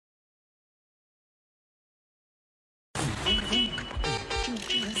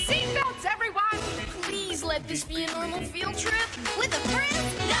let this be a normal field trip? With a friend?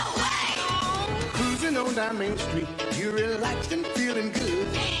 No way! Cruising on down Main Street, you're relaxed and feeling good.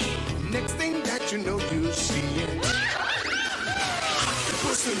 Next thing that you know, you're seeing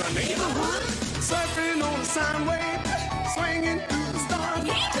octopus in the neighborhood, surfing on a sine wave, swinging through the stars.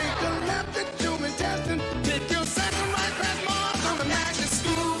 Take a left at Human Testing, take your second right past Mars on the magic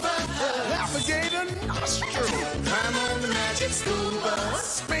scuba. Alligator nostril, climb on the magic scuba.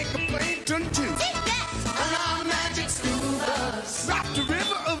 Spank a plankton too. Take that! On magic scuba, rock the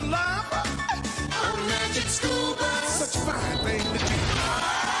river of lava. On magic scuba, such a fine thing to do.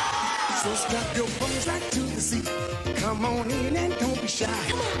 So strap your bones right to the seat. Come on in and don't be shy.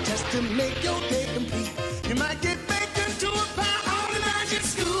 Just to make your day complete. You might get baked into a pie on the magic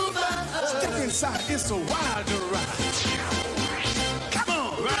scuba. Step inside, it's a wild ride. Come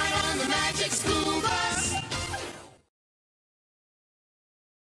on, ride on the magic scuba.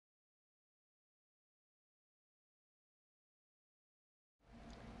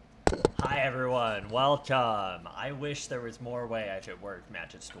 Hi everyone, welcome. I wish there was more way I could work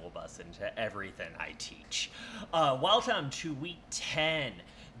Magic School Bus into everything I teach. Welcome to week 10.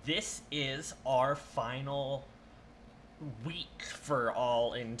 This is our final week for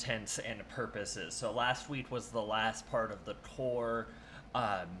all intents and purposes. So last week was the last part of the core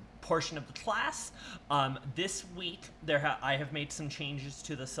portion of the class. This week I have made some changes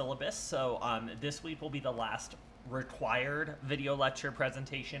to the syllabus. So this week will be the last required video lecture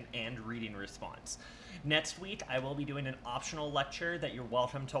presentation and reading response. Next week I will be doing an optional lecture that you're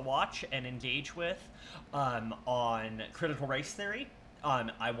welcome to watch and engage with on critical race theory.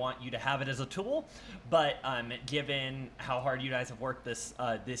 I want you to have it as a tool, but given how hard you guys have worked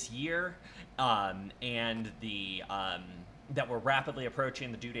this year and the that we're rapidly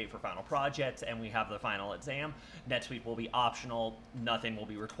approaching the due date for final projects and we have the final exam, next week will be optional. Nothing will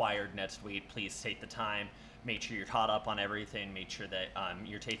be required next week. Please take the time. Make sure you're caught up on everything. Make sure that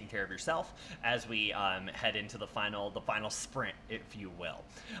you're taking care of yourself as we head into the final sprint, if you will.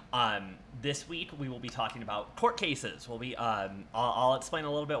 This week we will be talking about court cases. We'll be I'll explain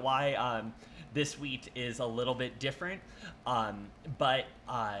a little bit why this week is a little bit different, but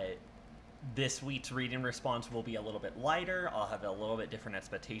this week's reading response will be a little bit lighter. I'll have a little bit different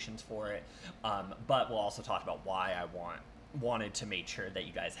expectations for it, but we'll also talk about why I wanted to make sure that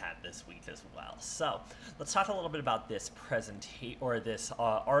you guys had this week as well. So let's talk a little bit about this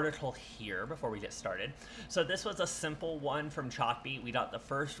article here before we get started. So this was a simple one from Chalkbeat. We got the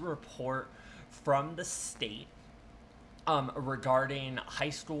first report from the state regarding high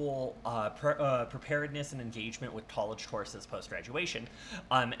school preparedness and engagement with college courses post-graduation.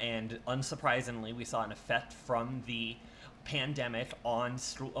 And unsurprisingly, we saw an effect from the pandemic on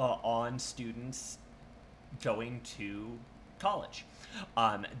students going to college.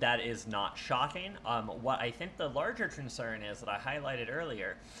 That is not shocking. What I think the larger concern is that I highlighted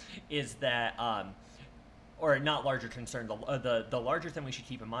earlier is that, or not larger concern, the larger thing we should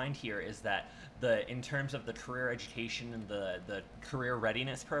keep in mind here is that in terms of the career education and the career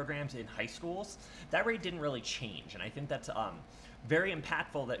readiness programs in high schools, that rate didn't really change. And I think that's very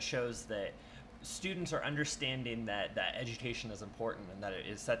impactful. That shows that students are understanding that education is important and that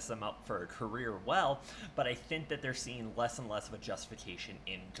it sets them up for a career well, but I think that they're seeing less and less of a justification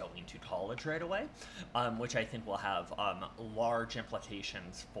in going to college right away, which I think will have large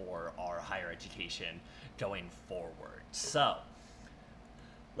implications for our higher education going forward. So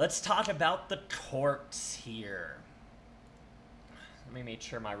let's talk about the courts here. Let me make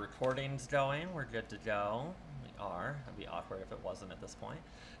sure my recording's going. We're good to go. We are. It'd be awkward if it wasn't at this point.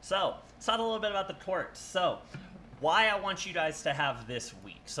 So let's talk a little bit about the courts. So why I want you guys to have this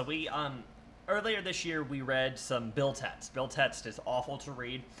week. So we earlier this year we read some bill text. Bill text is awful to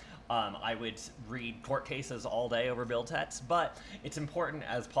read. I would read court cases all day over bill text, but it's important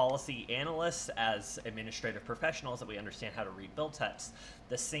as policy analysts, as administrative professionals, that we understand how to read bill text.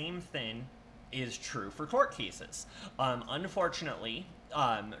 The same thing is true for court cases. Unfortunately,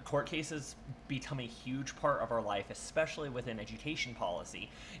 court cases become a huge part of our life, especially within education policy,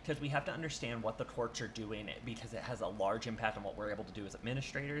 because we have to understand what the courts are doing, because it has a large impact on what we're able to do as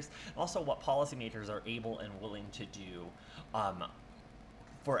administrators, and also what policymakers are able and willing to do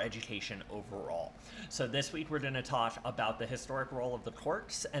for education overall. So this week we're going to talk about the historic role of the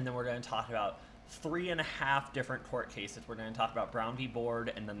courts, and then we're going to talk about 3.5 different court cases. We're going to talk about Brown v.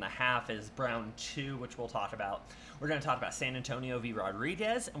 Board, and then the half is Brown 2, which we'll talk about. We're going to talk about San Antonio v.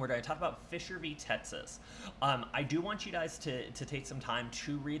 Rodriguez, and we're going to talk about Fisher v. Texas. I do want you guys to take some time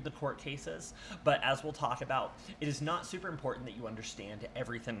to read the court cases, but as we'll talk about, it is not super important that you understand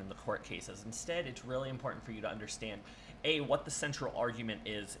everything in the court cases. Instead, it's really important for you to understand, A, what the central argument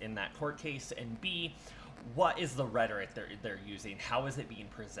is in that court case, and B, what is the rhetoric they're using? How is it being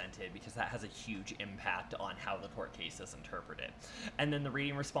presented? Because that has a huge impact on how the court case is interpreted. And then the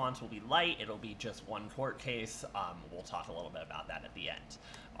reading response will be light. It'll be just one court case. We'll talk a little bit about that at the end.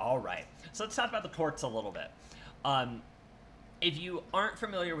 All right. So let's talk about the courts a little bit. If you aren't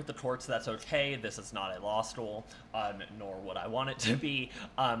familiar with the courts, that's okay. This is not a law school, nor would I want it to be.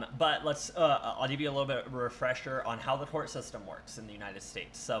 But I'll give you a little bit of a refresher on how the court system works in the United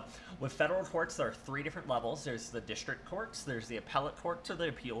States. So with federal courts, there are 3 different levels. There's the district courts, there's the appellate courts or the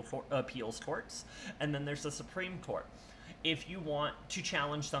appeals courts, and then there's the Supreme Court. If you want to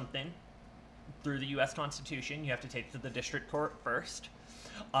challenge something through the U.S. Constitution, you have to take it to the district court first.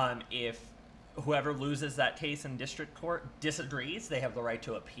 If whoever loses that case in district court disagrees, they have the right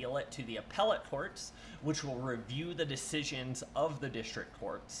to appeal it to the appellate courts, which will review the decisions of the district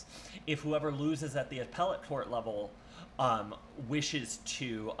courts. If whoever loses at the appellate court level wishes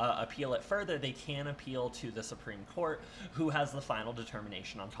to appeal it further, they can appeal to the Supreme Court, who has the final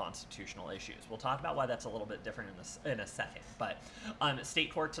determination on constitutional issues. We'll talk about why that's a little bit different in a second. But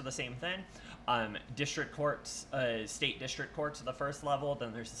state courts are the same thing. District courts, state district courts are the first level,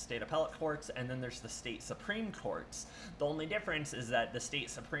 then there's the state appellate courts, and then there's the state Supreme Courts. The only difference is that the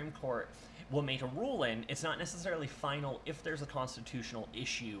state Supreme Court will make a ruling. It's not necessarily final if there's a constitutional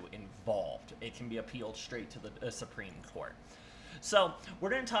issue involved. It can be appealed straight to the Supreme Court. So we're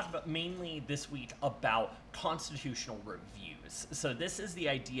going to talk about mainly this week about constitutional reviews. So this is the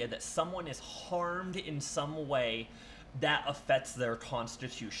idea that someone is harmed in some way that affects their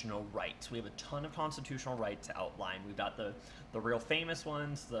constitutional rights. We have a ton of constitutional rights outlined. We've got the real famous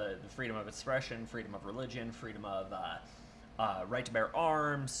ones, the freedom of expression, freedom of religion, freedom of right to bear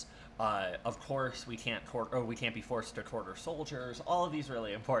arms. Of course, we can't be forced to quarter soldiers. All of these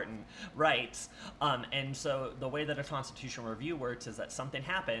really important rights. And so the way that a constitutional review works is that something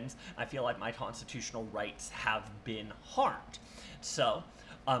happens. I feel like my constitutional rights have been harmed. So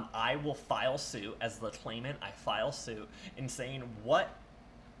I will file suit as the claimant. I file suit in saying what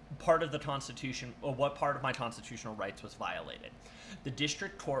part of the Constitution, or what part of my constitutional rights was violated. The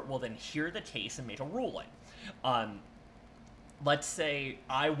district court will then hear the case and make a ruling. Let's say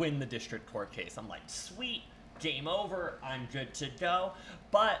I win the district court case. I'm like, sweet, game over, I'm good to go.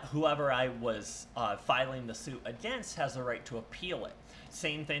 But whoever I was filing the suit against has the right to appeal it.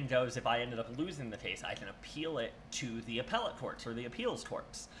 Same thing goes if I ended up losing the case. I can appeal it to the appellate courts or the appeals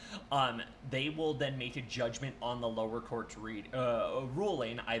courts. They will then make a judgment on the lower court's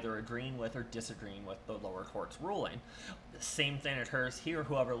ruling, either agreeing with or disagreeing with the lower court's ruling. The same thing occurs here.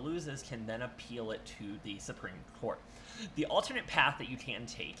 Whoever loses can then appeal it to the Supreme Court. The alternate path that you can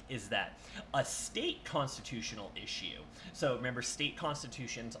take is that a state constitutional issue, so remember, state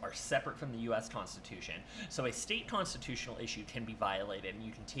constitutions are separate from the U.S. Constitution, so a state constitutional issue can be violated and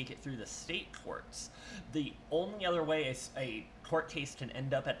you can take it through the state courts. The only other way a court case can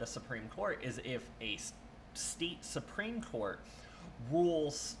end up at the Supreme Court is if a state Supreme Court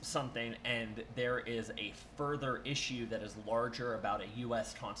rules something and there is a further issue that is larger about a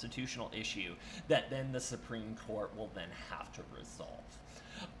U.S. constitutional issue that then the Supreme Court will then have to resolve.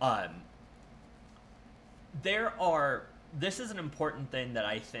 This is an important thing that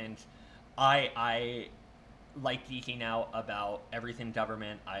I think I like geeking out about everything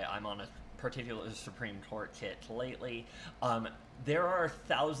government. I'm on a particular Supreme Court kick lately. There are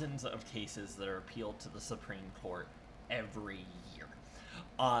thousands of cases that are appealed to the Supreme Court every year.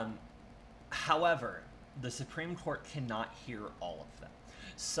 However, the Supreme Court cannot hear all of them.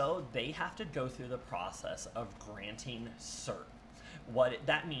 So they have to go through the process of granting cert. What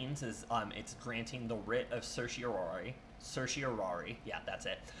that means is it's granting the writ of certiorari, yeah, that's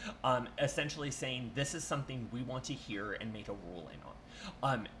it. Essentially saying this is something we want to hear and make a ruling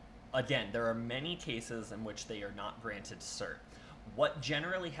on. Again, there are many cases in which they are not granted cert. What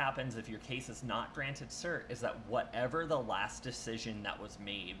generally happens if your case is not granted cert is that whatever the last decision that was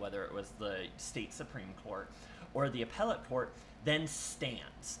made, whether it was the state Supreme Court or the appellate court, then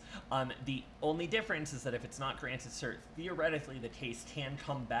stands. The only difference is that if it's not granted cert, theoretically the case can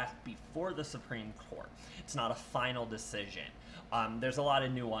come back before the Supreme Court. It's not a final decision. There's a lot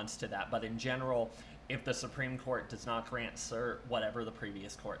of nuance to that, but in general, if the Supreme Court does not grant cert, whatever the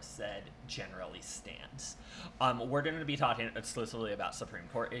previous court said generally stands. We're going to be talking exclusively about Supreme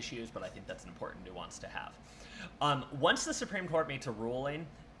Court issues, but I think that's an important nuance to have. Once the Supreme Court makes a ruling,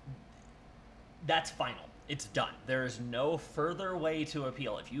 that's final. It's done. There is no further way to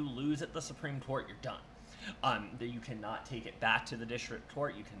appeal. If you lose at the Supreme Court, you're done. You cannot take it back to the district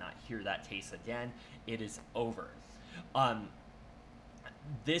court. You cannot hear that case again. It is over.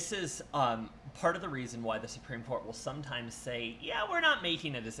 This is part of the reason why the Supreme Court will sometimes say, yeah, we're not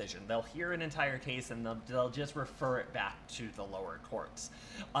making a decision. They'll hear an entire case and they'll just refer it back to the lower courts.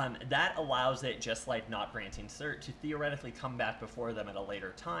 That allows it, just like not granting cert, to theoretically come back before them at a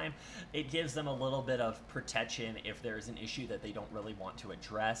later time. It gives them a little bit of protection if there's an issue that they don't really want to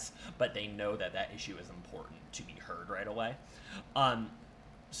address, but they know that that issue is important to be heard right away.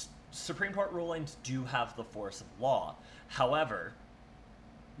 Supreme Court rulings do have the force of law. However,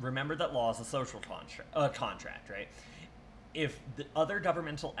 remember that law is a social contract, right? If the other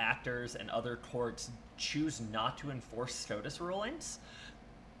governmental actors and other courts choose not to enforce SCOTUS rulings,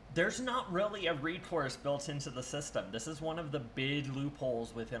 there's not really a recourse built into the system. This is one of the big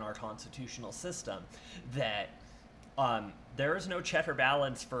loopholes within our constitutional system, that there is no check or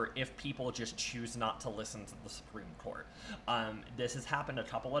balance for if people just choose not to listen to the Supreme Court. This has happened a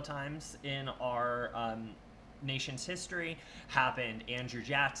couple of times in our nation's history. Happened. Andrew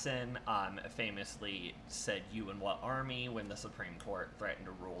Jackson famously said, "You and what army?" when the Supreme Court threatened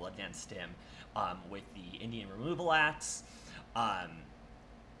to rule against him with the Indian Removal Acts.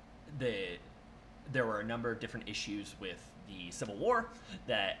 There were a number of different issues with the Civil War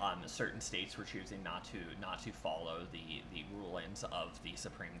that certain states were choosing not to follow the rulings of the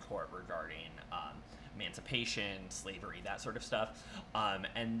Supreme Court regarding emancipation, slavery, that sort of stuff.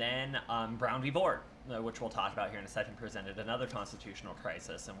 And then Brown v. Board, which we'll talk about here in a second, presented another constitutional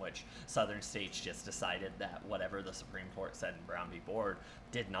crisis in which southern states just decided that whatever the Supreme Court said in Brown v. Board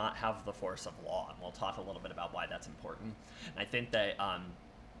did not have the force of law. And we'll talk a little bit about why that's important. And I think that,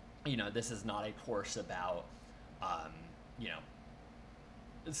 this is not a course about,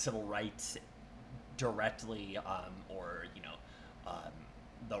 civil rights directly, or,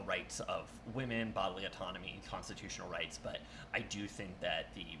 the rights of women, bodily autonomy, constitutional rights, but I do think that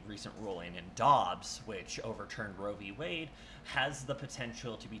the recent ruling in Dobbs, which overturned Roe v. Wade, has the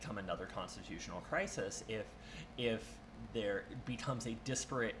potential to become another constitutional crisis if there becomes a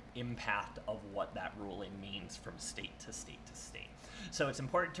disparate impact of what that ruling means from state to state to state. So it's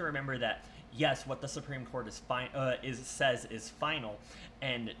important to remember that, yes, what the Supreme Court says is final,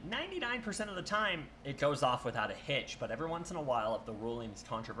 and 99% of the time it goes off without a hitch, but every once in a while, if the ruling is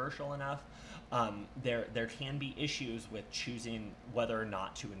controversial enough, there can be issues with choosing whether or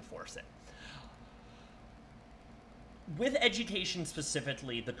not to enforce it. With education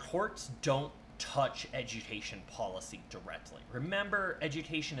specifically, the courts don't touch education policy directly. Remember,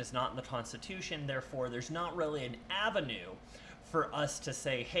 education is not in the Constitution, therefore there's not really an avenue for us to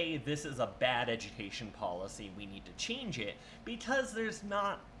say, hey, this is a bad education policy, we need to change it, because there's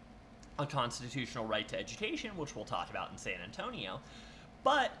not a constitutional right to education, which we'll talk about in San Antonio.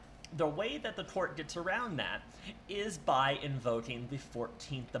 But the way that the court gets around that is by invoking the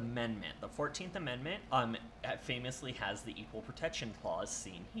 14th Amendment. The 14th Amendment famously has the Equal Protection Clause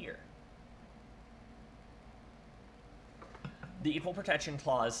seen here. The Equal Protection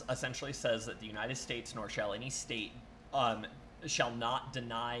Clause essentially says that the United States nor shall any state shall not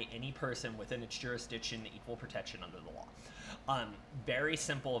deny any person within its jurisdiction equal protection under the law. Very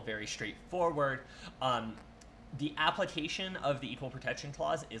simple, very straightforward. The application of the Equal Protection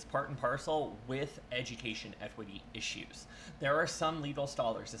Clause is part and parcel with education equity issues. There are some legal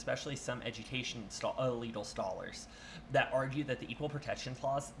scholars, especially some education legal scholars, that argue that the Equal Protection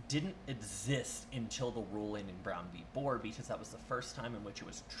Clause didn't exist until the ruling in Brown v. Board, because that was the first time in which it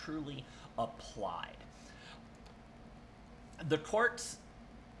was truly applied. The courts,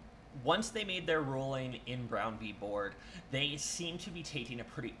 once they made their ruling in Brown v. Board, they seem to be taking a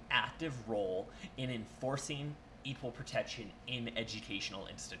pretty active role in enforcing equal protection in educational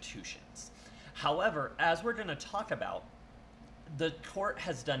institutions. However, as we're going to talk about, the court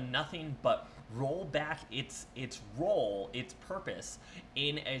has done nothing but roll back its role, its purpose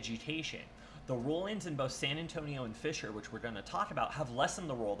in education. The rulings in both San Antonio and Fisher, which we're going to talk about, have lessened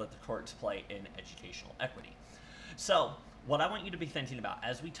the role that the courts play in educational equity. So, what I want you to be thinking about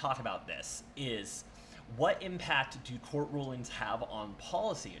as we talk about this is, what impact do court rulings have on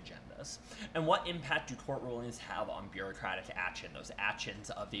policy agendas? And what impact do court rulings have on bureaucratic action, those actions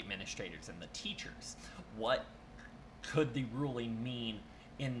of the administrators and the teachers? What could the ruling mean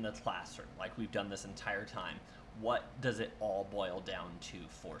in the classroom, like we've done this entire time? What does it all boil down to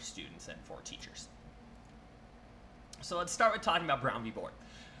for students and for teachers? So let's start with talking about Brown v. Board.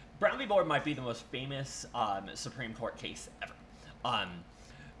 Brown v. Board might be the most famous Supreme Court case ever.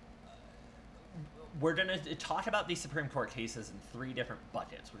 We're going to talk about these Supreme Court cases in three different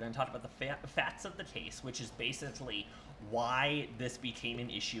buckets. We're going to talk about the facts of the case, which is basically why this became an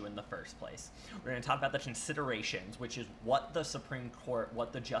issue in the first place. We're going to talk about the considerations, which is what the Supreme Court,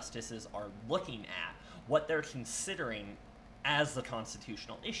 what the justices are looking at, what they're considering as the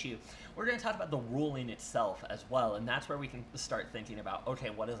constitutional issue. We're going to talk about the ruling itself as well, and that's where we can start thinking about, okay,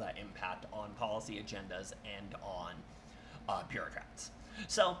 what does that impact on policy agendas and on bureaucrats?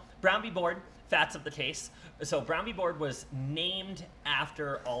 So, Brown v. Board, facts of the case. So, Brown v. Board was named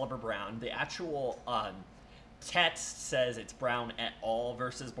after Oliver Brown. The actual text says it's Brown et al.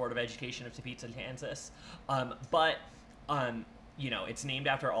 Versus Board of Education of Topeka, Kansas. You know, it's named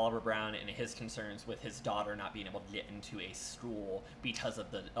after Oliver Brown and his concerns with his daughter not being able to get into a school because of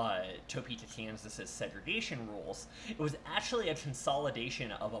the Topeka, Kansas's segregation rules. It was actually a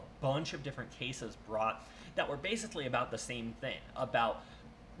consolidation of a bunch of different cases brought that were basically about the same thing, about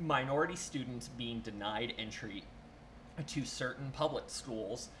minority students being denied entry to certain public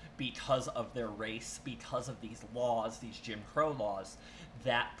schools because of their race, because of these laws, these Jim Crow laws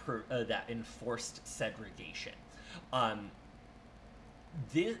that enforced segregation.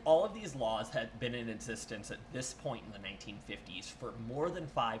 All of these laws had been in existence at this point in the 1950s for more than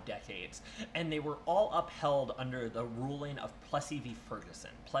 5 decades, and they were all upheld under the ruling of Plessy v.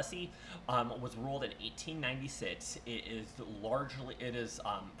 Ferguson. Plessy was ruled in 1896. It is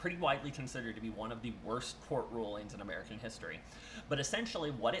pretty widely considered to be one of the worst court rulings in American history. But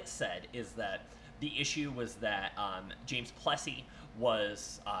essentially what it said is that the issue was that James Plessy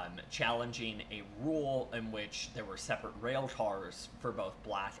was challenging a rule in which there were separate rail cars for both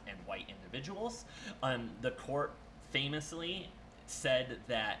black and white individuals. The court famously said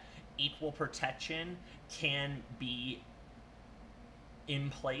that equal protection can be in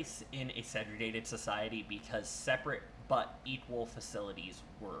place in a segregated society because separate but equal facilities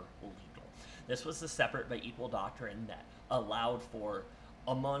were legal. This was the separate but equal doctrine that allowed for,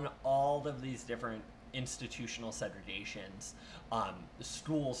 among all of these different institutional segregations,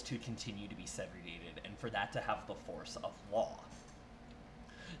 schools to continue to be segregated and for that to have the force of law.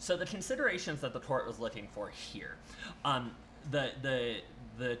 So the considerations that the court was looking for here,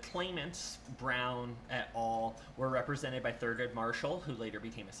 the claimants, Brown et al., were represented by Thurgood Marshall, who later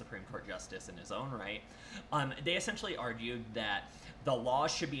became a Supreme Court justice in his own right. They essentially argued that the law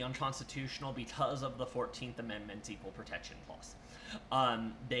should be unconstitutional because of the 14th Amendment's Equal Protection Clause.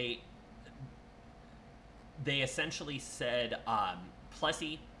 They essentially said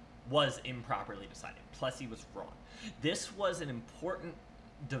Plessy was improperly decided. Plessy was wrong. This was an important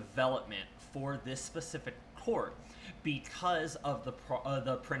development for this specific court because of the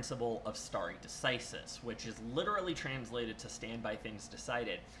principle of stare decisis, which is literally translated to stand by things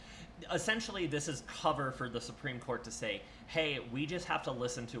decided. Essentially, this is cover for the Supreme Court to say, hey, we just have to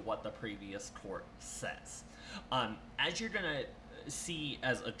listen to what the previous court says. As you're going to see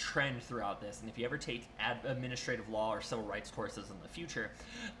as a trend throughout this, and if you ever take administrative law or civil rights courses in the future,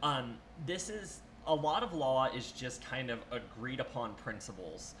 a lot of law is just kind of agreed upon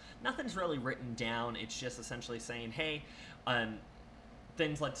principles. Nothing's really written down. It's just essentially saying, hey,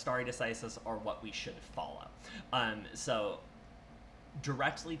 things like stare decisis are what we should follow. So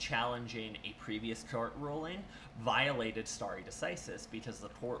directly challenging a previous court ruling violated stare decisis because the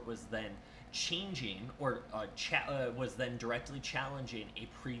court was then changing or was then directly challenging a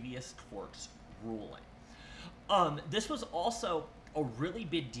previous court's ruling. This was also a really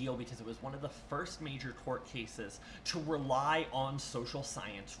big deal because it was one of the first major court cases to rely on social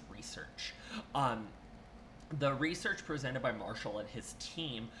science research. The research presented by Marshall and his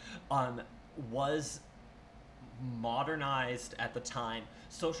team was modernized at the time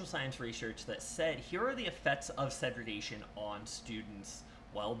social science research that said, here are the effects of segregation on students'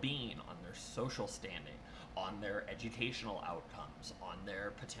 well-being, on their social standing, on their educational outcomes, on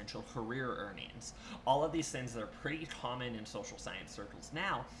their potential career earnings. All of these things that are pretty common in social science circles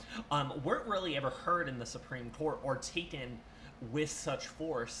now weren't really ever heard in the Supreme Court or taken with such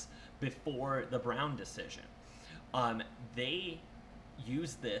force before the Brown decision. They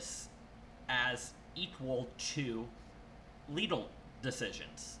used this as equal to legal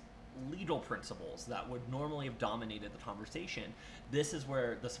decisions, legal principles that would normally have dominated the conversation. This is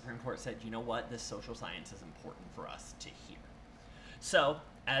where the Supreme Court said, you know what, this social science is important for us to hear. So,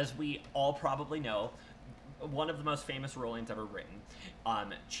 as we all probably know, one of the most famous rulings ever written,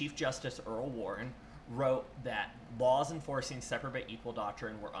 Chief Justice Earl Warren wrote that laws enforcing separate but equal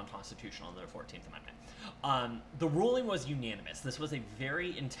doctrine were unconstitutional under the 14th Amendment. The ruling was unanimous. This was a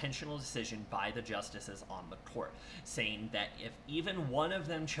very intentional decision by the justices on the court, saying that if even one of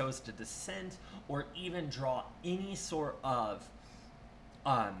them chose to dissent or even draw any sort of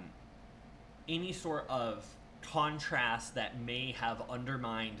contrast that may have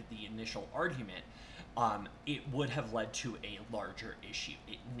undermined the initial argument, it would have led to a larger issue.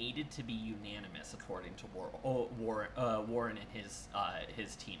 It needed to be unanimous, according to Warren and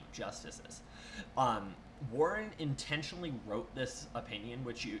his team of justices. Warren intentionally wrote this opinion,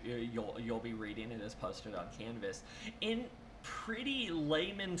 which you'll be reading. It is posted on Canvas in pretty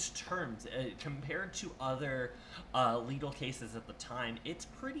layman's terms compared to other legal cases at the time. It's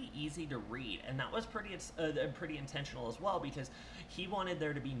pretty easy to read, and that was pretty intentional as well, because he wanted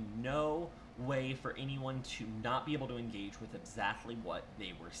there to be no way for anyone to not be able to engage with exactly what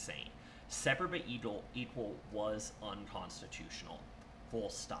they were saying. Separate but equal was unconstitutional. Full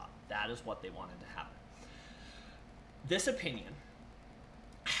stop. That is what they wanted to happen. This opinion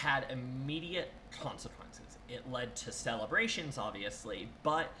had immediate consequences. It led to celebrations, obviously,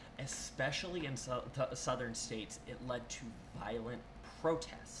 but especially in southern states, it led to violent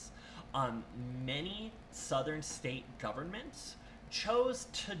protests. Many southern state governments chose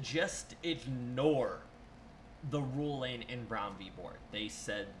to just ignore the ruling in Brown v. Board. They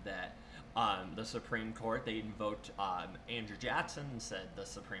said that the Supreme Court, they invoked Andrew Jackson, said the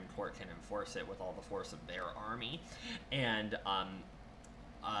Supreme Court can enforce it with all the force of their army, and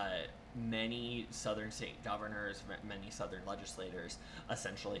many southern state governors, many southern legislators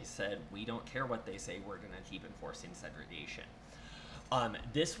essentially said, we don't care what they say, we're going to keep enforcing segregation.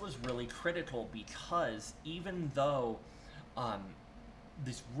 This was really critical because even though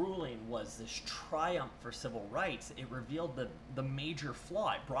this ruling was this triumph for civil rights, it revealed the major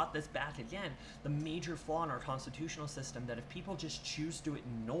flaw. It brought this back again, the major flaw in our constitutional system, that if people just choose to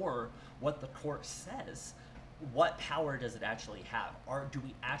ignore what the court says, what power does it actually have? Or do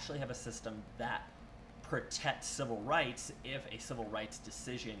we actually have a system that protects civil rights if a civil rights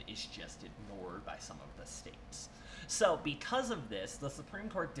decision is just ignored by some of the states? So because of this, the Supreme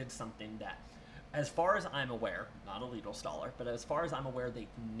Court did something that, as far as I'm aware, not a legal scholar, but as far as I'm aware, they've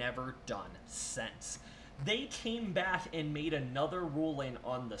never done since. They came back and made another ruling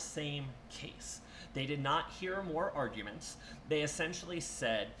on the same case. They did not hear more arguments. They essentially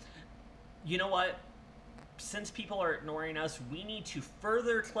said, you know what? Since people are ignoring us, we need to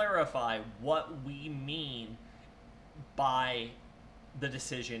further clarify what we mean by the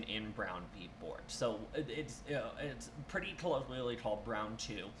decision in Brown v. Board. So it's pretty colloquially called Brown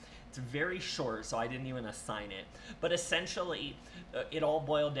 2. It's very short, so I didn't even assign it. But essentially, it all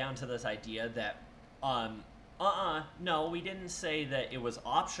boiled down to this idea that, no, we didn't say that it was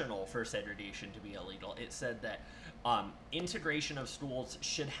optional for segregation to be illegal. It said that integration of schools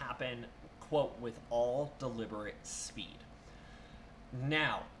should happen, quote, with all deliberate speed.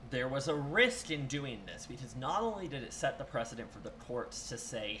 Now, there was a risk in doing this, because not only did it set the precedent for the courts to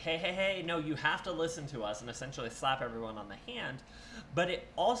say, hey, no, you have to listen to us, and essentially slap everyone on the hand, but it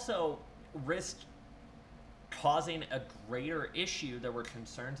also risked causing a greater issue. There were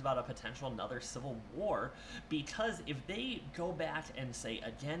concerns about a potential another civil war, because if they go back and say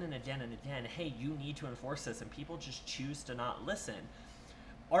again and again and again, hey, you need to enforce this, and people just choose to not listen,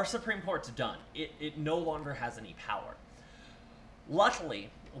 our Supreme Court's done. It no longer has any power. Luckily,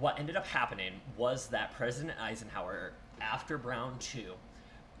 what ended up happening was that President Eisenhower, after Brown 2,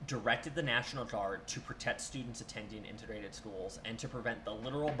 directed the National Guard to protect students attending integrated schools and to prevent the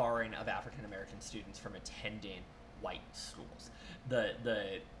literal barring of African American students from attending white schools.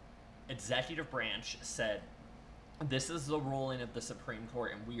 The executive branch said, this is the ruling of the Supreme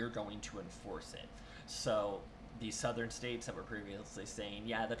Court and we are going to enforce it. So these southern states that were previously saying,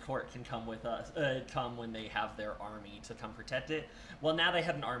 yeah, the court can come with us, come when they have their army to come protect it. Well, now they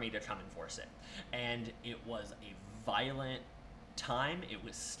had an army to come enforce it. And it was a violent time. It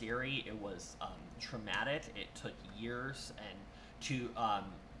was scary. It was traumatic. It took years and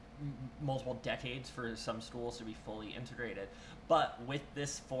multiple decades for some schools to be fully integrated. But with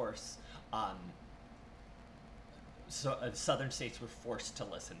this force, southern states were forced to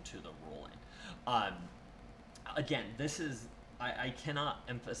listen to the ruling. Again, this is, I cannot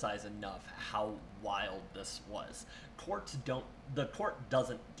emphasize enough how wild this was. The court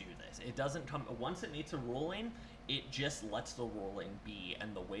doesn't do this. It doesn't come, once it makes a ruling, it just lets the ruling be,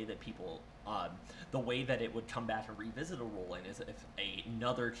 and the way that people, the way that it would come back and revisit a ruling is if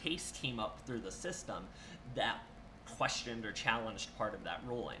another case came up through the system that questioned or challenged part of that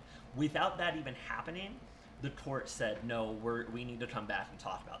ruling. Without that even happening, the court said, no, we need to come back and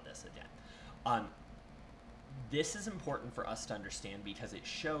talk about this again. This is important for us to understand because it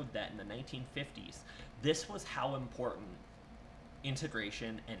showed that in the 1950s, this was how important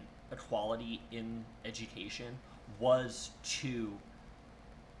integration and equality in education was to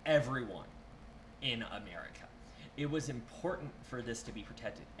everyone in America. It was important for this to be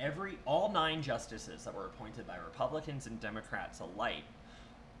protected. All 9 justices that were appointed by Republicans and Democrats alike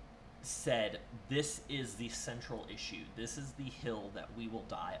said, this is the central issue. This is the hill that we will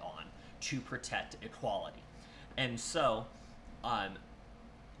die on to protect equality. And so,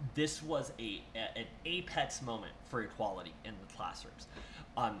 this was an apex moment for equality in the classrooms.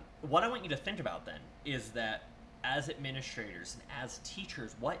 What I want you to think about then is that as administrators and as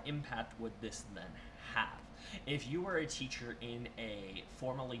teachers, what impact would this then have? If you were a teacher in a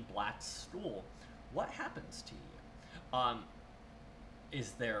formerly black school, what happens to you?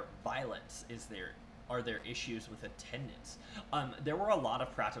 Is there violence? Are there issues with attendance? There were a lot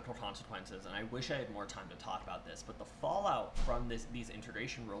of practical consequences, and I wish I had more time to talk about this, but the fallout from these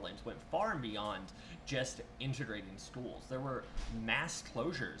integration rulings went far and beyond just integrating schools. There were mass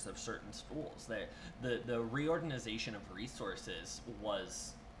closures of certain schools. The reorganization of resources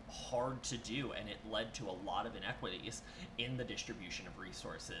was hard to do, and it led to a lot of inequities in the distribution of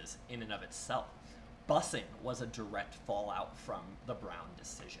resources in and of itself. Busing was a direct fallout from the Brown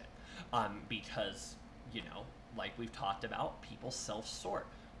decision, because, you know, like we've talked about, people self-sort.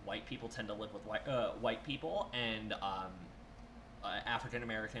 White people tend to live with white people, and African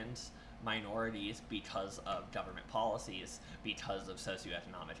Americans, minorities, because of government policies, because of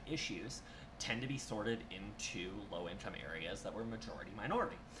socioeconomic issues, tend to be sorted into low-income areas that were majority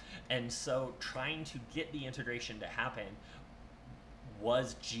minority. And so trying to get the integration to happen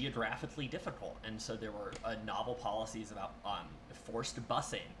was geographically difficult, and so there were novel policies about forced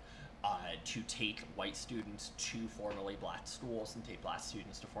busing to take white students to formerly black schools and take black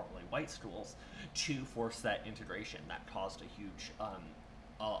students to formerly white schools to force that integration. That caused a huge,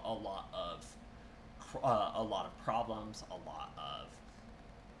 a lot of problems, a lot of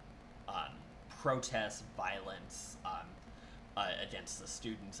protests, violence against the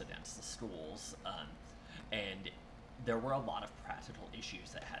students, against the schools, and there were a lot of practical issues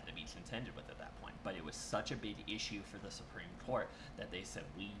that had to be contended with at that point, but it was such a big issue for the Supreme Court that they said,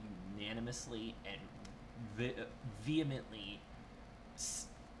 we unanimously and vehemently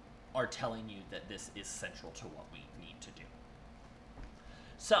are telling you that this is central to what we need to do.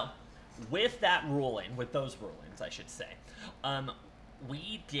 So, with that ruling, with those rulings, I should say,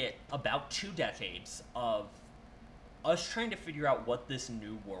 we get about 2 decades of us trying to figure out what this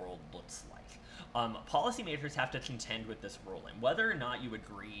new world looks like. Policymakers have to contend with this ruling. Whether or not you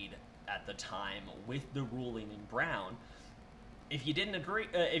agreed at the time with the ruling in Brown, if you didn't agree,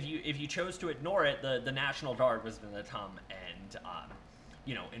 if you chose to ignore it, the National Guard was going to come and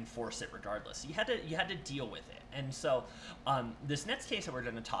enforce it regardless. You had to deal with it. And so this next case that we're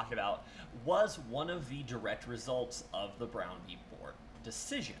going to talk about was one of the direct results of the Brown v. Board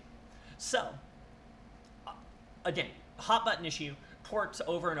decision. So again, hot button issue. Courts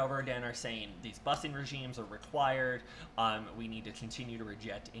over and over again are saying these busing regimes are required. We need to continue to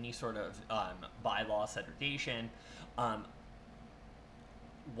reject any sort of bylaw segregation.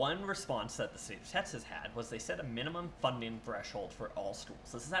 One response that the state of Texas had was they set a minimum funding threshold for all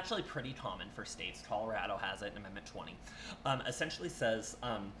schools. This is actually pretty common for states. Colorado has it in Amendment 20. Essentially says,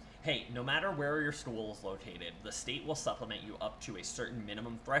 hey, no matter where your school is located, the state will supplement you up to a certain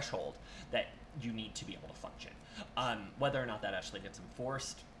minimum threshold that you need to be able to function. Whether or not that actually gets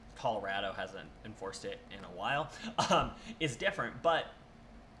enforced, Colorado hasn't enforced it in a while, is different. But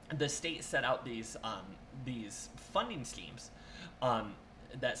the state set out these funding schemes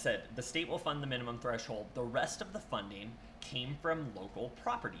that said the state will fund the minimum threshold. The rest of the funding came from local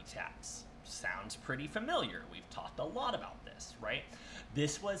property tax. Sounds pretty familiar. We've talked a lot about this, right?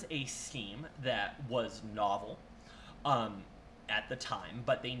 This was a scheme that was novel at the time,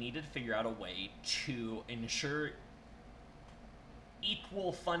 but they needed to figure out a way to ensure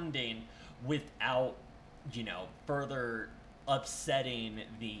equal funding without, further upsetting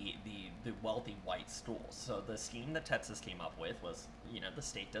the wealthy white schools. So the scheme that Texas came up with was, the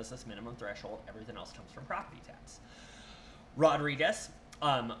state does this minimum threshold, everything else comes from property tax. Rodriguez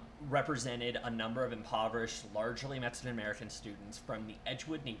represented a number of impoverished, largely Mexican-American students from the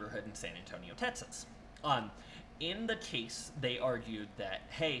Edgewood neighborhood in San Antonio, Texas. In the case, they argued that,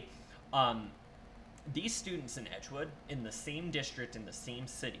 hey, these students in Edgewood, in the same district, in the same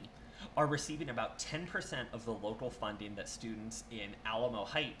city, are receiving about 10% of the local funding that students in Alamo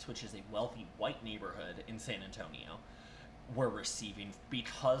Heights, which is a wealthy white neighborhood in San Antonio, were receiving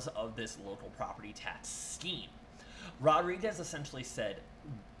because of this local property tax scheme. Rodriguez essentially said,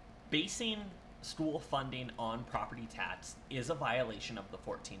 basing school funding on property tax is a violation of the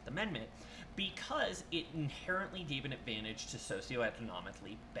 14th Amendment because it inherently gave an advantage to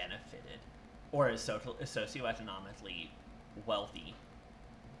socioeconomically benefited or socioeconomically wealthy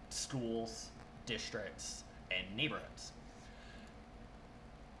schools, districts, and neighborhoods.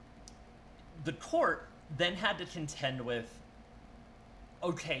 The court then had to contend with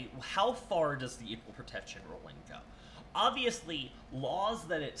okay, how far does the equal protection ruling go? Obviously, laws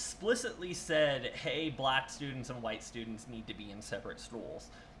that explicitly said, hey, black students and white students need to be in separate schools,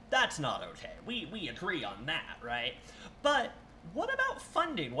 that's not okay. We agree on that, right? But what about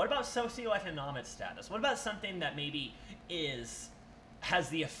funding? What about socioeconomic status? What about something that maybe has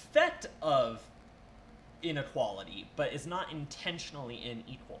the effect of inequality, but is not intentionally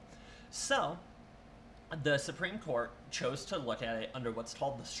unequal? So, the Supreme Court chose to look at it under what's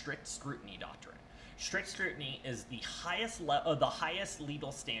called the strict scrutiny doctrine. Strict scrutiny is the highest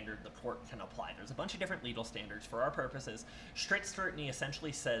legal standard the court can apply. There's a bunch of different legal standards. For our purposes, strict scrutiny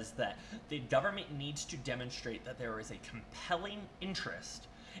essentially says that the government needs to demonstrate that there is a compelling interest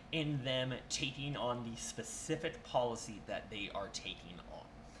in them taking on the specific policy that they are taking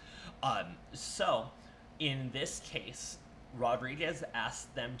on. So, in this case, Rodriguez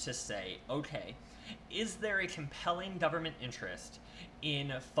asked them to say, okay, is there a compelling government interest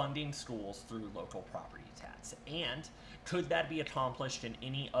in funding schools through local property tax? And could that be accomplished in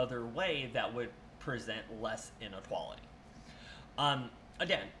any other way that would present less inequality?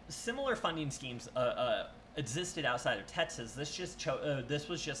 Again, similar funding schemes existed outside of Texas. This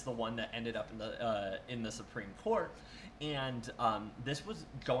was just the one that ended up in the Supreme Court, and this was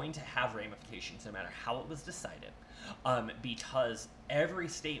going to have ramifications no matter how it was decided, because every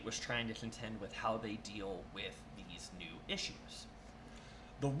state was trying to contend with how they deal with these new issues.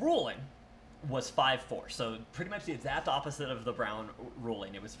 The ruling was 5-4, so pretty much the exact opposite of the Brown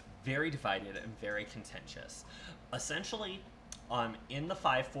ruling. It was very divided and very contentious. Essentially, in the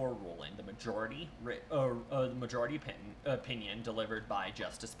 5-4 ruling, the majority opinion delivered by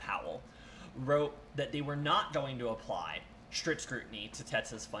Justice Powell wrote that they were not going to apply strict scrutiny to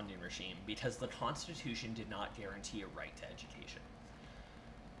Texas funding regime because the Constitution did not guarantee a right to education.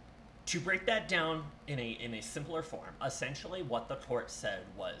 To break that down in a simpler form, essentially what the court said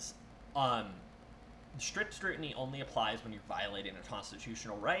was, strict scrutiny only applies when you're violating a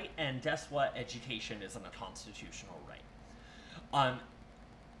constitutional right, and guess what? Education isn't a constitutional right.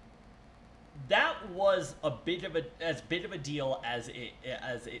 That was as big of a deal as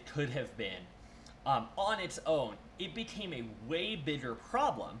it could have been. On its own, it became a way bigger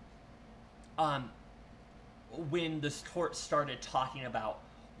problem when this court started talking about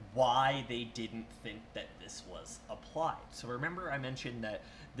why they didn't think that this was applied. So remember I mentioned that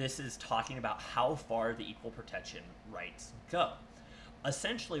this is talking about how far the equal protection rights go.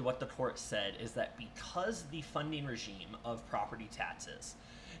 Essentially what the court said is that because the funding regime of property taxes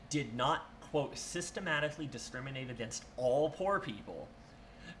did not, quote, systematically discriminate against all poor people,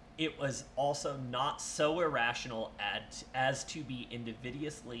 it was also not so irrational as to be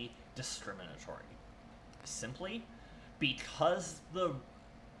invidiously discriminatory. Simply because the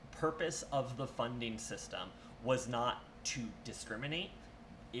purpose of the funding system was not to discriminate,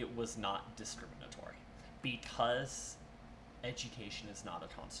 it was not discriminatory. Because education is not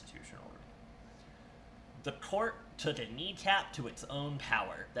a constitutional right. The court took a kneecap to its own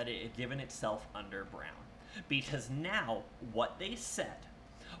power that it had given itself under Brown. Because now, what they said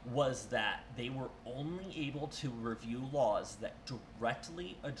was that they were only able to review laws that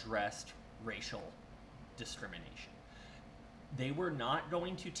directly addressed racial discrimination. They were not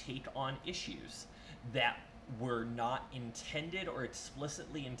going to take on issues that were not intended or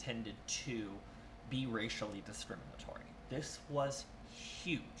explicitly intended to be racially discriminatory. This was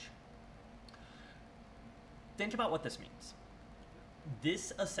huge. Think about what this means.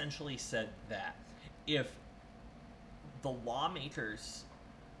 This essentially said that if the lawmakers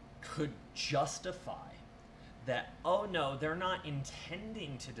could justify that, oh no, they're not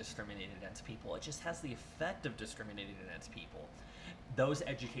intending to discriminate against people, it just has the effect of discriminating against people, those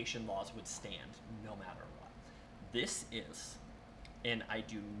education laws would stand no matter what. This is, and I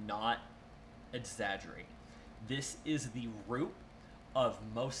do not exaggerate, this is the root of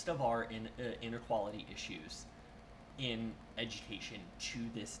most of our inequality issues in education to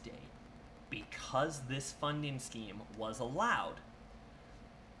this day. Because this funding scheme was allowed,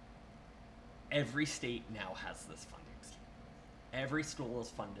 every state now has this funding scheme. Every school is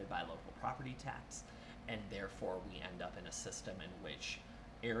funded by local property tax, and therefore we end up in a system in which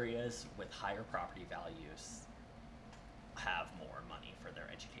areas with higher property values have more money for their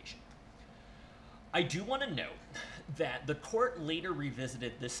education. I do want to note that the court later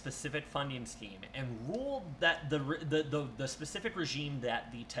revisited this specific funding scheme and ruled that the specific regime that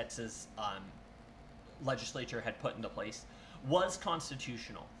the Texas legislature had put into place was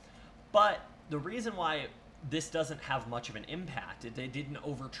constitutional. But the reason why this doesn't have much of an impact, they didn't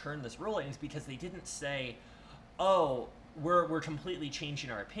overturn this ruling, is because they didn't say, oh, we're completely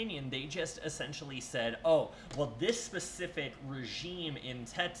changing our opinion. They just essentially said, oh, well, this specific regime in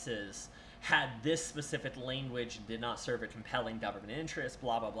Texas had this specific language and did not serve a compelling government interest,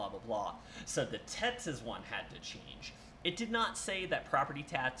 blah, blah, blah, blah, blah. So the Texas one had to change. It did not say that property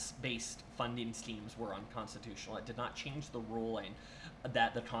tax-based funding schemes were unconstitutional. It did not change the ruling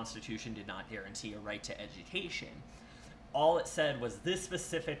that the Constitution did not guarantee a right to education. All it said was this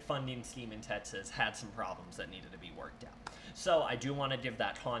specific funding scheme in Texas had some problems that needed to be worked out. So I do want to give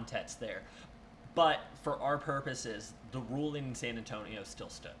that context there. But for our purposes, the ruling in San Antonio still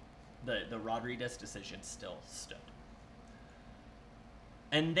stood. The Rodriguez decision still stood.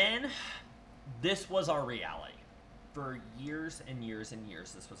 And then this was our reality. For years and years and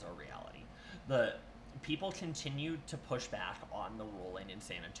years, this was our reality. The people continued to push back on the ruling in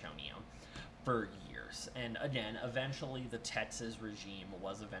San Antonio for years. And again, eventually the Texas regime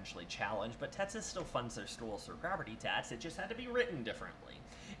was eventually challenged, but Texas still funds their schools through property tax. It just had to be written differently.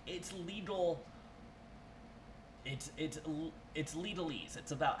 It's legal. It's legalese.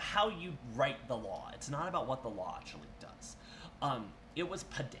 It's about how you write the law. It's not about what the law actually does. It was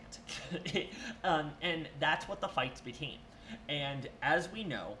pedantic. And that's what the fights became. And as we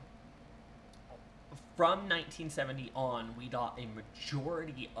know, from 1970 on, we got a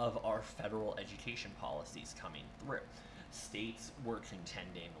majority of our federal education policies coming through. States were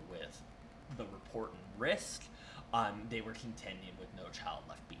contending with the report and risk. They were contending with No Child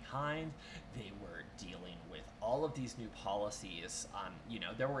Left Behind. They were dealing with all of these new policies.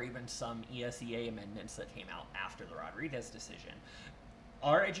 There were even some ESEA amendments that came out after the Rodriguez decision.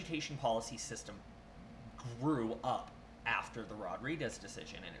 Our education policy system grew up after the Rodriguez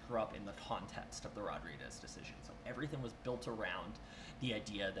decision, and it grew up in the context of the Rodriguez decision. So everything was built around the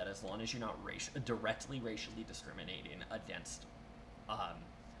idea that as long as you're not directly racially discriminating against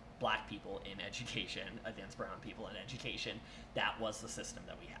black people in education, against brown people in education, that was the system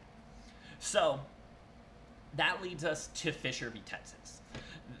that we had. So that leads us to Fisher v. Texas.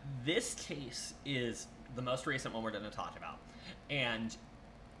 This case is the most recent one we're going to talk about, and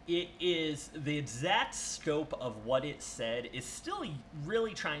it is the exact scope of what it said is still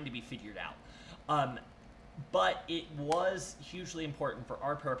really trying to be figured out. But it was hugely important for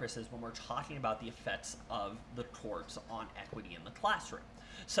our purposes when we're talking about the effects of the courts on equity in the classroom.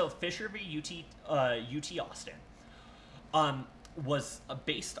 So Fisher v. UT Austin was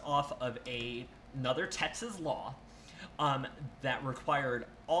based off of another Texas law that required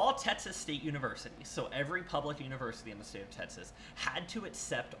all Texas state universities, so every public university in the state of Texas, had to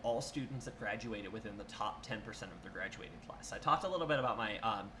accept all students that graduated within the top 10% of their graduating class. I talked a little bit about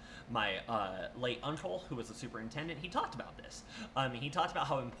my late uncle, who was a superintendent. He talked about this. He talked about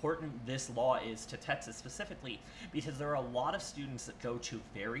how important this law is to Texas specifically, because there are a lot of students that go to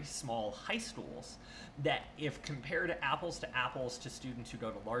very small high schools that, if compared apples to students who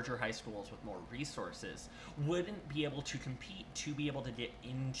go to larger high schools with more resources, wouldn't be able to compete to be able to get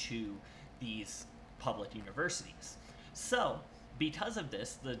into these public universities. So, because of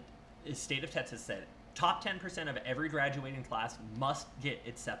this, the state of Texas said top 10% of every graduating class must get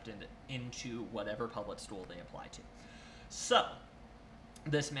accepted into whatever public school they apply to. So,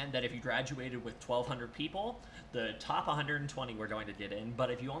 this meant that if you graduated with 1,200 people, the top 120 were going to get in,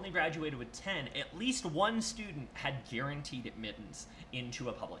 but if you only graduated with 10, at least one student had guaranteed admittance into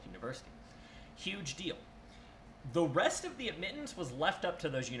a public university. Huge deal. The rest of the admittance was left up to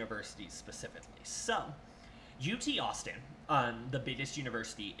those universities specifically. So, UT Austin, the biggest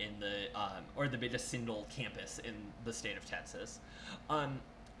university in or the biggest single campus in the state of Texas,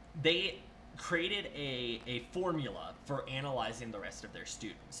 they created a formula for analyzing the rest of their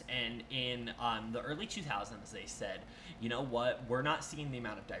students. And in the early 2000s, they said, you know what, we're not seeing the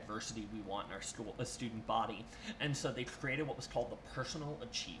amount of diversity we want in our student body. And so they created what was called the Personal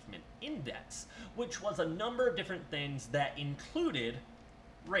Achievement Index, which was a number of different things that included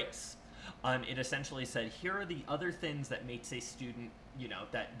race. It essentially said, here are the other things that makes a student,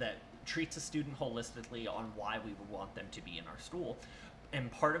 that treats a student holistically on why we would want them to be in our school. And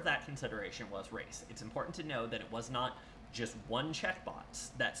part of that consideration was race. It's important to know that it was not just one checkbox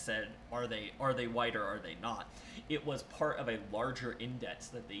that said, are they white or are they not? It was part of a larger index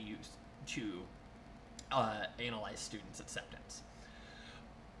that they used to analyze students' acceptance.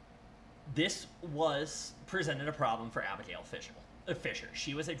 This presented a problem for Abigail Fisher.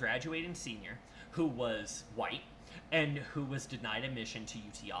 She was a graduating senior who was white and who was denied admission to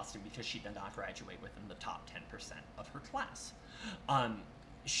UT Austin because she did not graduate within the top 10% of her class.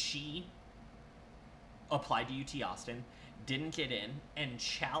 She applied to UT Austin, didn't get in, and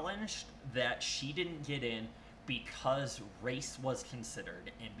challenged that she didn't get in because race was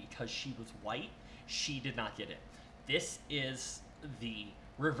considered, and because she was white, she did not get in. this is the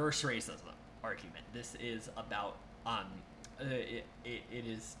reverse racism argument. This is about it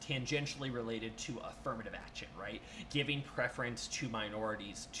is tangentially related to affirmative action, right? Giving preference to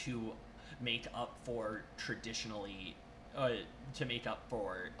minorities to make up for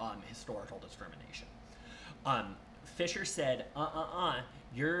historical discrimination. Fisher said,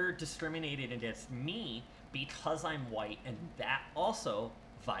 you're discriminating against me because I'm white, and that also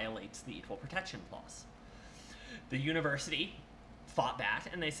violates the Equal Protection Clause. The university fought back,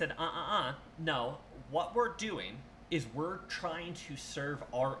 and they said, no, what we're doing is we're trying to serve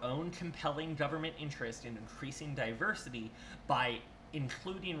our own compelling government interest in increasing diversity by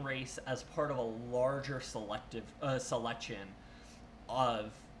including race as part of a larger selection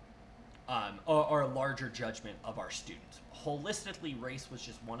of, or a larger judgment of our students. Holistically, race was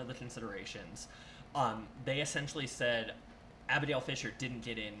just one of the considerations. They essentially said Abigail Fisher didn't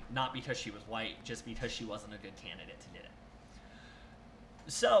get in, not because she was white, just because she wasn't a good candidate to get it.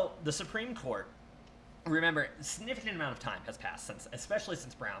 So, the Supreme Court, remember, a significant amount of time has passed, especially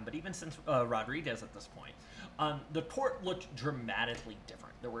since Brown, but even since Rodriguez at this point. The court looked dramatically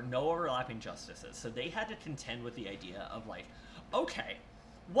different. There were no overlapping justices, so they had to contend with the idea of, like, okay,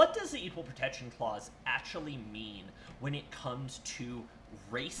 what does the Equal Protection Clause actually mean when it comes to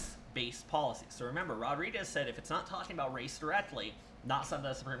race-based policies? So remember, Rodriguez said if it's not talking about race directly, not something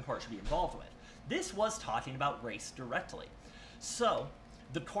the Supreme Court should be involved with. This was talking about race directly. So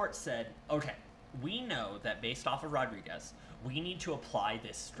the court said, okay, we know that based off of Rodriguez, we need to apply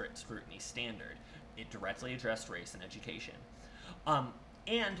this strict scrutiny standard. It directly addressed race in education.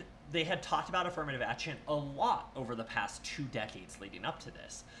 And they had talked about affirmative action a lot over the past 2 decades leading up to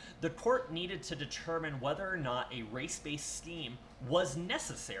this. The court needed to determine whether or not a race-based scheme was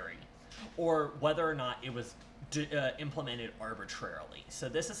necessary, or whether or not it was implemented arbitrarily. So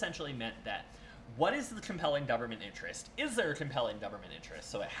this essentially meant that, what is the compelling government interest? Is there a compelling government interest?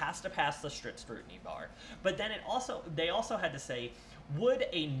 So it has to pass the strict scrutiny bar. But then they also had to say, would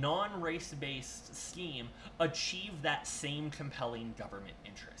a non-race-based scheme achieve that same compelling government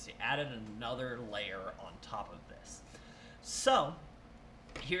interest? It added another layer on top of this. So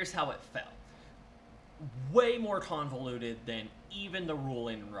here's how it fell. Way more convoluted than even the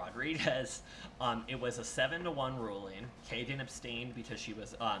ruling in Rodriguez. It was a 7-1 ruling. Kagan abstained because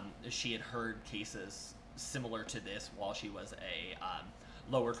she had heard cases similar to this while she was a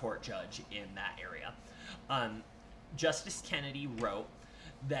lower court judge in that area. Justice Kennedy wrote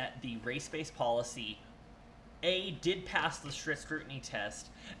that the race-based policy, did pass the strict scrutiny test,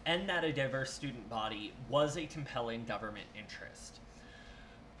 and that a diverse student body was a compelling government interest.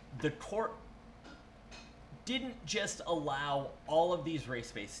 The court didn't just allow all of these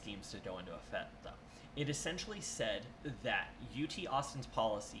race-based schemes to go into effect, though. It essentially said that UT Austin's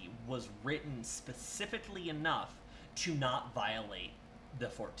policy was written specifically enough to not violate the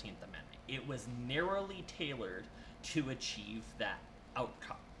 14th Amendment. It was narrowly tailored to achieve that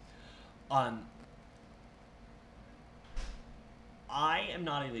outcome. I am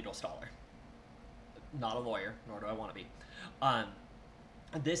not a legal scholar, not a lawyer, nor do I want to be.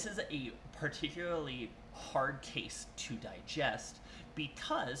 This is a particularly hard case to digest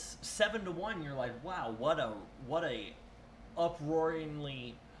because 7-1, you're like, wow, what a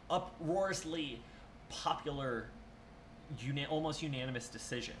uproariously popular, almost unanimous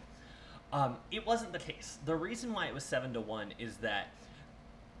decision. It wasn't the case. The reason why it was 7-1 is that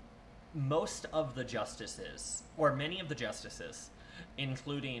most of the justices, or many of the justices,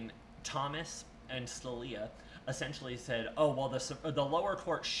 including Thomas and Scalia, essentially said, oh, well, the lower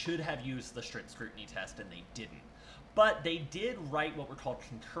court should have used the strict scrutiny test, and they didn't. But they did write what were called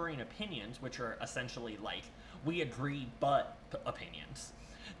concurring opinions, which are essentially like, we agree but opinions,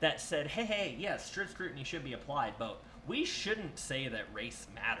 that said, hey, yes, strict scrutiny should be applied, but we shouldn't say that race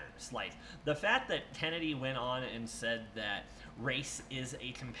matters. Like, the fact that Kennedy went on and said that race is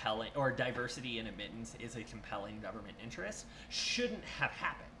a compelling, or diversity in admittance is a compelling government interest, shouldn't have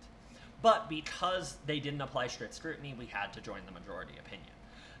happened. But because they didn't apply strict scrutiny, we had to join the majority opinion.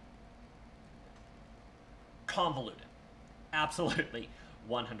 Convoluted. Absolutely,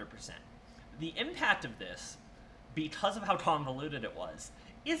 100%. The impact of this, because of how convoluted it was,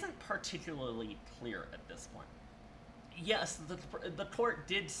 isn't particularly clear at this point. Yes, the court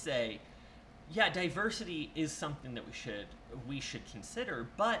did say, yeah, diversity is something that we should consider,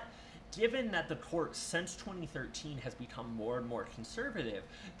 but given that the court since 2013 has become more and more conservative,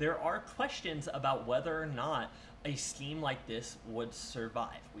 there are questions about whether or not a scheme like this would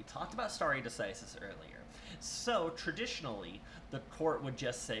survive. We talked about stare decisis earlier. So traditionally, the court would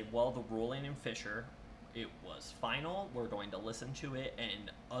just say, well, the ruling in Fisher it was final. We're going to listen to it,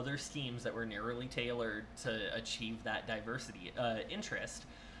 and other schemes that were narrowly tailored to achieve that diversity interest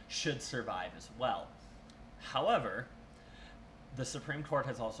should survive as well. However, the Supreme Court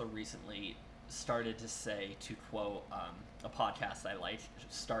has also recently started to say, to quote a podcast I like,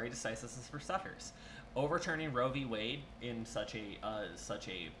 "Stare decisis is for suckers." Overturning Roe v. Wade in such a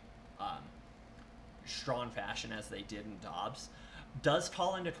strong fashion as they did in Dobbs does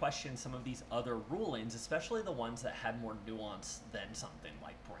call into question some of these other rulings, especially the ones that had more nuance than something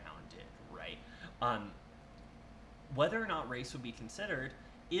like Brown did, right? Whether or not race would be considered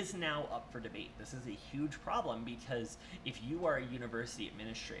is now up for debate. This is a huge problem because if you are a university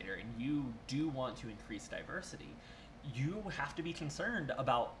administrator and you do want to increase diversity, you have to be concerned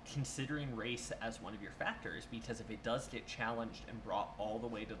about considering race as one of your factors, because if it does get challenged and brought all the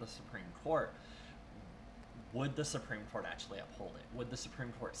way to the Supreme Court, would the Supreme Court actually uphold it? Would the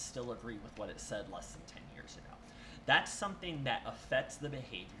Supreme Court still agree with what it said less than 10 years ago? That's something that affects the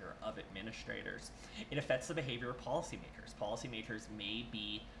behavior of administrators. It affects the behavior of policymakers. Policymakers may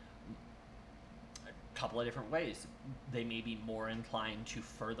be a couple of different ways. They may be more inclined to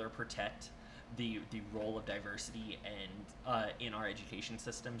further protect the role of diversity and in our education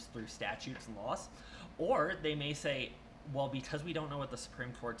systems through statutes and laws, or they may say, well, because we don't know what the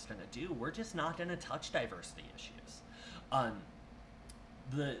Supreme Court's going to do, we're just not going to touch diversity issues.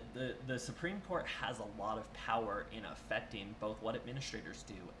 The Supreme Court has a lot of power in affecting both what administrators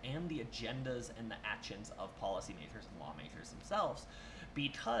do and the agendas and the actions of policymakers and lawmakers themselves,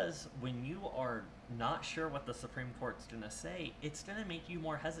 because when you are not sure what the Supreme Court's going to say, it's going to make you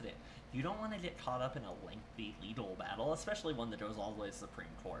more hesitant. You don't want to get caught up in a lengthy legal battle, especially one that goes all the way to the Supreme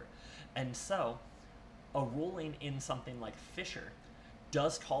Court. And so a ruling in something like Fisher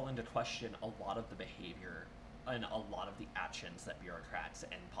does call into question a lot of the behavior and a lot of the actions that bureaucrats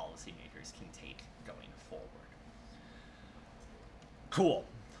and policymakers can take going forward. Cool.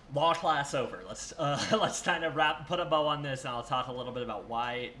 Law class over. Let's kind of put a bow on this, and I'll talk a little bit about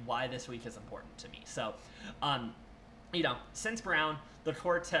why this week is important to me. So, since Brown, the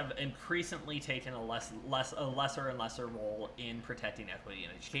courts have increasingly taken a lesser and lesser role in protecting equity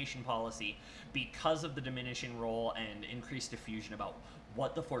in education policy because of the diminishing role and increased diffusion about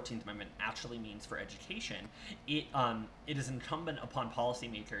what the 14th Amendment actually means for education. It is incumbent upon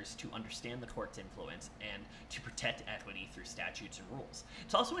policymakers to understand the court's influence and to protect equity through statutes and rules.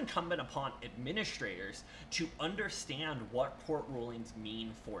 It's also incumbent upon administrators to understand what court rulings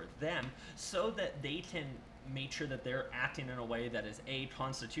mean for them so that they can make sure that they're acting in a way that is A,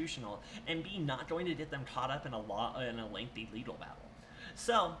 constitutional, and B, not going to get them caught up in a lengthy legal battle.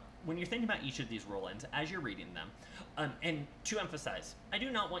 So when you're thinking about each of these rulings, as you're reading them, and to emphasize, I do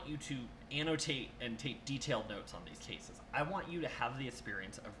not want you to annotate and take detailed notes on these cases. I want you to have the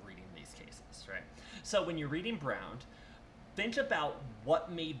experience of reading these cases, right? So when you're reading Brown, think about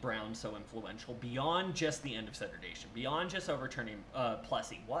what made Brown so influential beyond just the end of segregation, beyond just overturning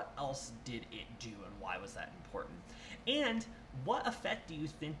Plessy. What else did it do, and why was that important? And what effect do you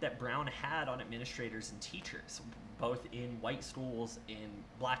think that Brown had on administrators and teachers, both in white schools, in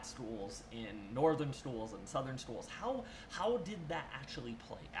black schools, in northern schools, and southern schools? How did that actually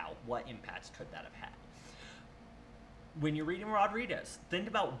play out? What impacts could that have had? When you're reading Rodriguez, think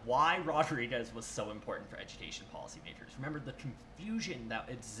about why Rodriguez was so important for education policymakers. Remember the confusion that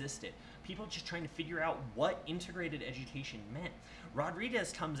existed. People just trying to figure out what integrated education meant.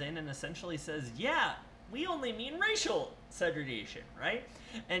 Rodriguez comes in and essentially says, yeah, we only mean racial segregation, right?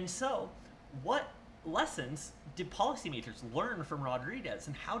 And so what lessons did policymakers learn from Rodriguez,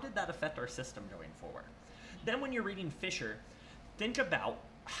 and how did that affect our system going forward? Then when you're reading Fisher, think about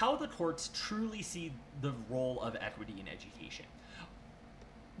how the courts truly see the role of equity in education.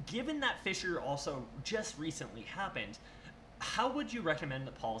 Given that Fisher also just recently happened, how would you recommend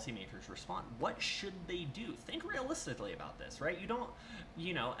that policymakers respond? What should they do? Think realistically about this, right? You don't,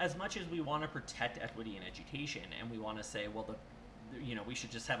 as much as we want to protect equity in education and we want to say, well, we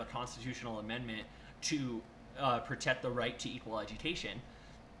should just have a constitutional amendment to protect the right to equal education,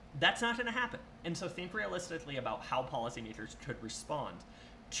 that's not going to happen. And so think realistically about how policymakers could respond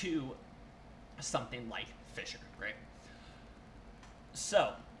to something like Fisher, right?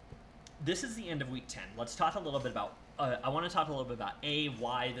 So this is the end of week 10. Let's talk a little bit about, I want to talk a little bit about A,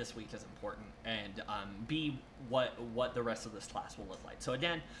 why this week is important, and B, what the rest of this class will look like. So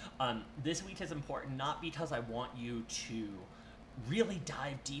again, this week is important not because I want you to really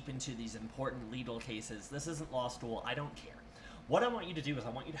dive deep into these important legal cases. This isn't law school. I don't care. What I want you to do is I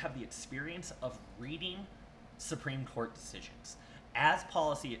want you to have the experience of reading Supreme Court decisions as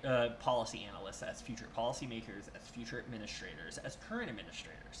policy analysts, as future policymakers, as future administrators, as current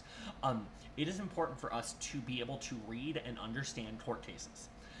administrators, it is important for us to be able to read and understand court cases.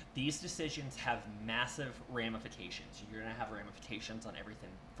 These decisions have massive ramifications. You're going to have ramifications on everything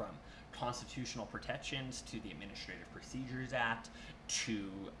from constitutional protections to the Administrative Procedures Act to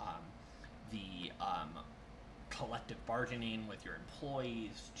the collective bargaining with your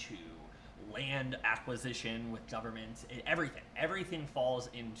employees to land acquisition with governments. Everything falls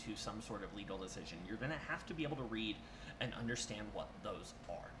into some sort of legal decision. You're going to have to be able to read and understand what those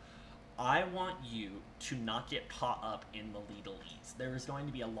are. I want you to not get caught up in the legalese. There is going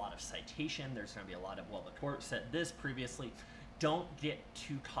to be a lot of citation. There's going to be a lot of, well, the court said this previously. Don't get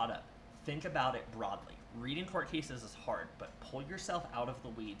too caught up. Think about it broadly. Reading court cases is hard, but pull yourself out of the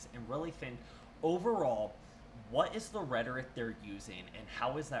weeds and really think overall, what is the rhetoric they're using and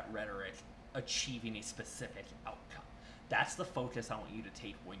how is that rhetoric achieving a specific outcome? That's the focus I want you to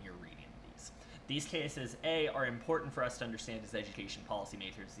take when you're reading these. These cases, are important for us to understand as education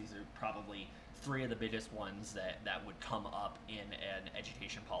policymakers. These are probably three of the biggest ones that would come up in an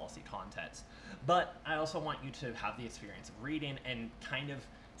education policy context. But I also want you to have the experience of reading and kind of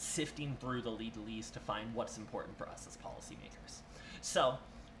sifting through the legalese to find what's important for us as policymakers. So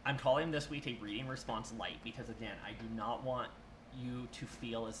I'm calling this week a reading response light because, again, I do not want you to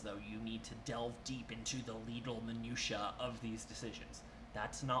feel as though you need to delve deep into the legal minutia of these decisions.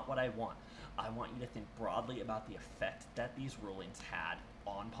 That's not what I want. I want you to think broadly about the effect that these rulings had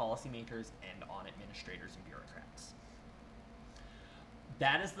on policymakers and on administrators and bureaucrats.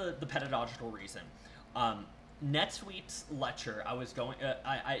 That is the pedagogical reason. Next week's lecture,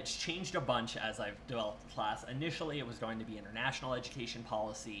 it's changed a bunch as I've developed the class. Initially, it was going to be international education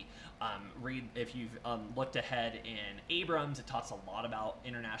policy. If you've looked ahead in Abrams, it talks a lot about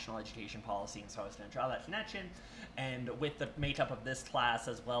international education policy, and so I was going to draw that connection. And with the makeup of this class,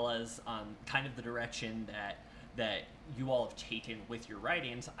 as well as kind of the direction that you all have taken with your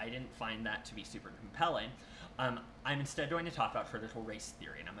writings, I didn't find that to be super compelling. I'm instead going to talk about critical race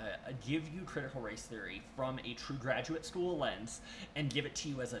theory, and I'm going to give you critical race theory from a true graduate school lens and give it to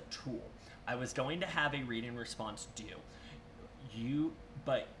you as a tool. I was going to have a reading response due,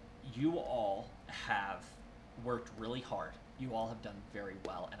 but you all have worked really hard. You all have done very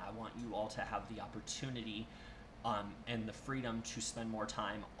well, and I want you all to have the opportunity and the freedom to spend more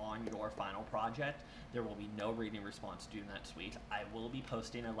time on your final project. There will be no reading response due next week. I will be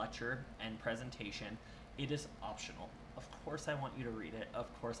posting a lecture and presentation. It is optional. Of course I want you to read it. Of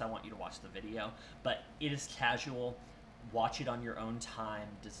course I want you to watch the video, but it is casual. Watch it on your own time.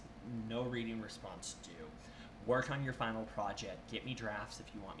 There's no reading response due. Work on your final project. Get me drafts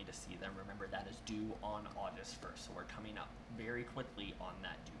if you want me to see them. Remember, that is due on August 1st, so we're coming up very quickly on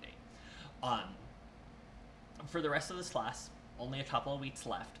that due date. For the rest of this class, only a couple of weeks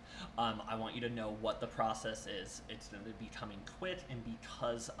left. I want you to know what the process is. It's going to be coming quick, and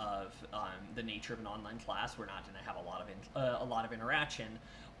because of the nature of an online class, we're not going to have a lot of interaction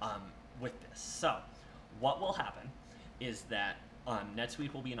with this. So, what will happen is that next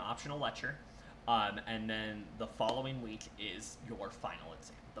week will be an optional lecture, and then the following week is your final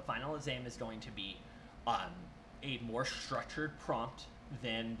exam. The final exam is going to be a more structured prompt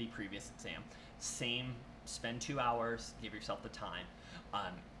than the previous exam. Spend 2 hours, give yourself the time.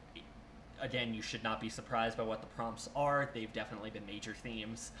 Again, you should not be surprised by what the prompts are. They've definitely been major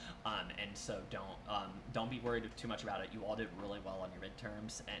themes, and so don't be worried too much about it. You all did really well on your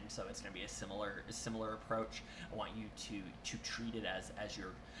midterms, and so it's going to be a similar approach. I want you to treat it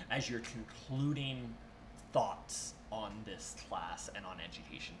as your concluding thoughts on this class and on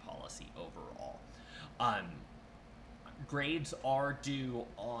education policy overall. Grades are due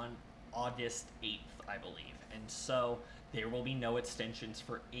on August 8th, I believe, and so there will be no extensions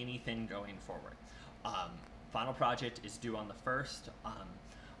for anything going forward. Final project is due on the 1st.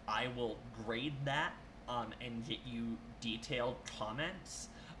 I will grade that and get you detailed comments,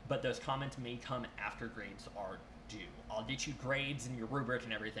 but those comments may come after grades are due. I'll get you grades and your rubric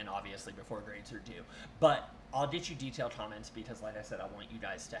and everything, obviously, before grades are due, but I'll get you detailed comments because, like I said, I want you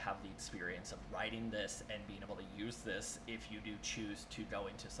guys to have the experience of writing this and being able to use this if you do choose to go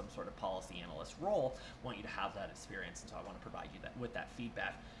into some sort of policy analyst role. I want you to have that experience, and so I want to provide you with that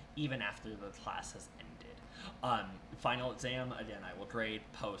feedback even after the class has ended. Final exam, again, I will grade,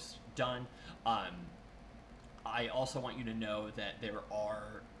 post, done. I also want you to know that there is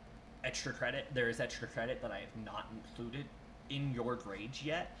extra credit that I have not included in your grades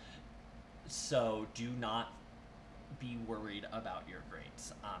yet, so do not be worried about your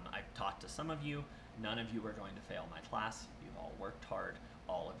grades. I've talked to some of you. None of you are going to fail my class. You've all worked hard.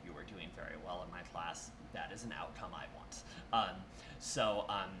 All of you are doing very well in my class. That is an outcome I want.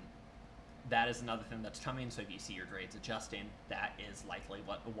 That is another thing that's coming. So if you see your grades adjusting, that is likely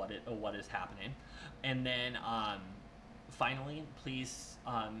what is happening. And then finally, please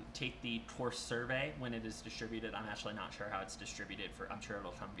take the course survey when it is distributed. I'm actually not sure how it's distributed. I'm sure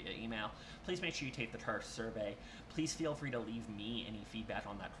it'll come via email. Please make sure you take the course survey. Please feel free to leave me any feedback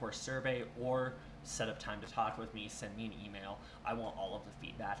on that course survey, or set up time to talk with me. Send me an email. I want all of the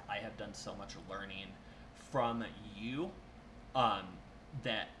feedback. I have done so much learning from you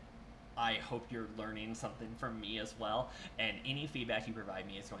that I hope you're learning something from me as well. And any feedback you provide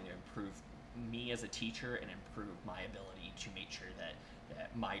me is going to improve me as a teacher and improve my ability to make sure that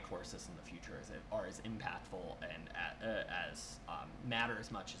my courses in the future are as impactful and as matter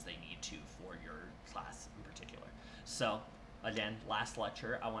as much as they need to for your class in particular. So again, last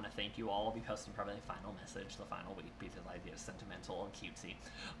lecture, I want to thank you all. I'll be posting probably the final message the final week because I get sentimental and cutesy.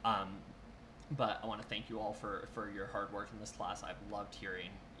 But I want to thank you all for your hard work in this class. I've loved hearing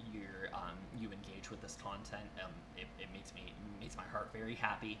you engage with this content. It makes my heart very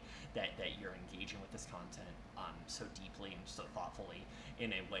happy that you're engaging with this content so deeply and so thoughtfully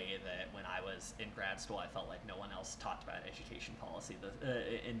in a way that when I was in grad school, I felt like no one else talked about education policy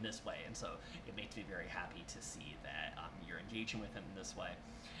in this way. And so it makes me very happy to see that you're engaging with it in this way.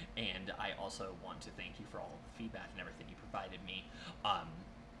 And I also want to thank you for all of the feedback and everything you provided me.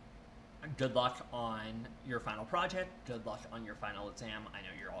 Good luck on your final project. Good luck on your final exam. I know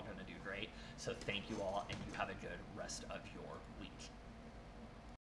you're all going to do great. So thank you all, and you have a good rest of your week.